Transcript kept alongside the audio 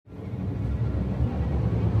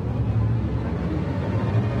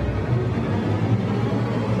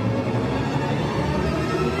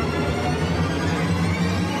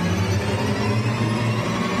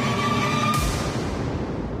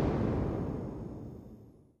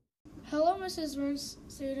Mrs. Moon,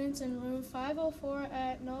 students in room 504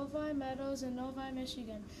 at Novi Meadows in Novi,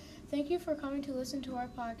 Michigan. Thank you for coming to listen to our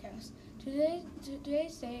podcast.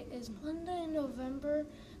 Today's date is Monday, November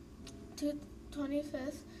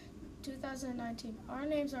 25th, 2019. Our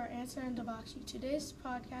names are Anson and Debakshi. Today's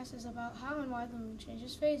podcast is about how and why the moon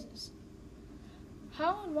changes phases.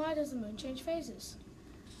 How and why does the moon change phases?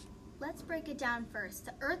 Let's break it down first.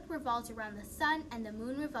 The Earth revolves around the sun and the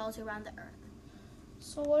moon revolves around the Earth.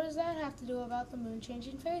 So what does that have to do about the moon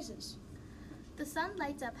changing phases? The sun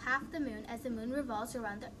lights up half the moon as the moon revolves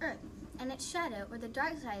around the Earth, and its shadow, or the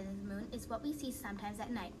dark side of the moon, is what we see sometimes at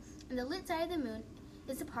night, and the lit side of the moon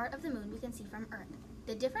is the part of the moon we can see from Earth.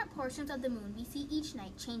 The different portions of the moon we see each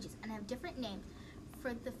night changes and have different names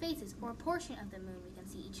for the phases or portion of the moon we can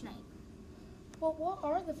see each night. Well, what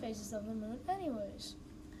are the phases of the moon anyways?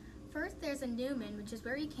 First, there's a new moon, which is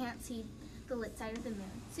where you can't see the lit side of the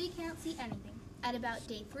moon, so you can't see anything. At about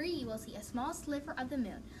day 3, you will see a small sliver of the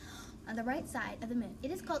moon on the right side of the moon. It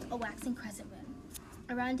is called a waxing crescent moon.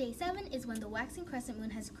 Around day 7 is when the waxing crescent moon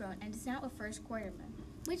has grown and is now a first quarter moon,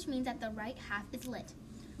 which means that the right half is lit.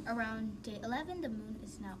 Around day 11, the moon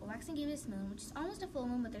is now a waxing gibbous moon, which is almost a full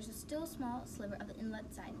moon, but there's a still small sliver of the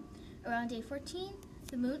inlet side. Around day 14,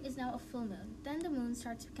 the moon is now a full moon. Then the moon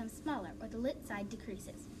starts to become smaller, or the lit side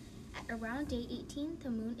decreases. At around day 18, the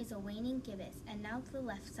moon is a waning gibbous, and now the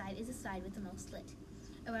left side is the side with the most lit.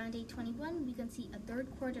 Around day 21, we can see a third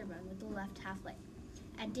quarter moon with the left half lit.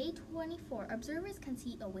 At day 24, observers can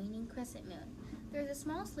see a waning crescent moon. There is a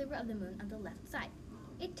small sliver of the moon on the left side.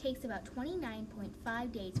 It takes about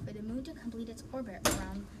 29.5 days for the moon to complete its orbit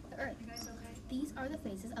around the Earth. These are the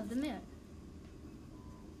phases of the moon.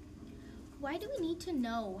 Why do we need to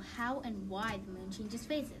know how and why the moon changes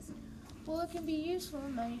phases? Well, it can be useful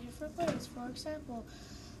in many different ways. For example,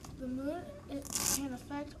 the moon can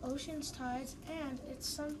affect oceans, tides, and in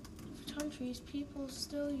some countries, people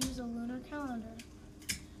still use a lunar calendar.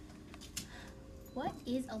 What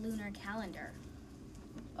is a lunar calendar?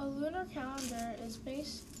 A lunar calendar is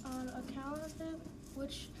based on a calendar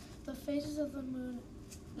which the phases of the moon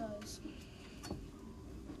does.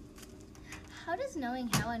 How does knowing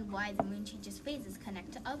how and why the moon changes phases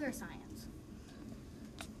connect to other science?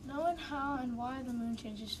 Knowing how and why the moon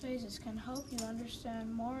changes phases can help you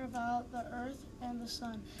understand more about the Earth and the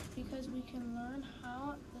Sun, because we can learn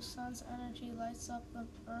how the Sun's energy lights up the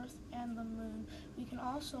Earth and the Moon. We can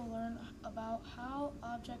also learn about how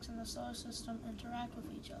objects in the solar system interact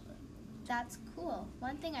with each other. That's cool.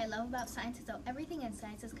 One thing I love about science is how everything in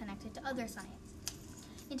science is connected to other science.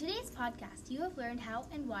 In today's podcast, you have learned how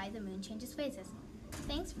and why the moon changes phases.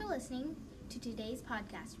 Thanks for listening to today's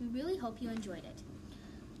podcast. We really hope you enjoyed it.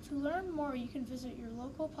 To learn more, you can visit your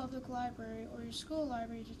local public library or your school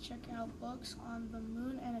library to check out books on the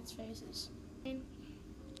moon and its phases.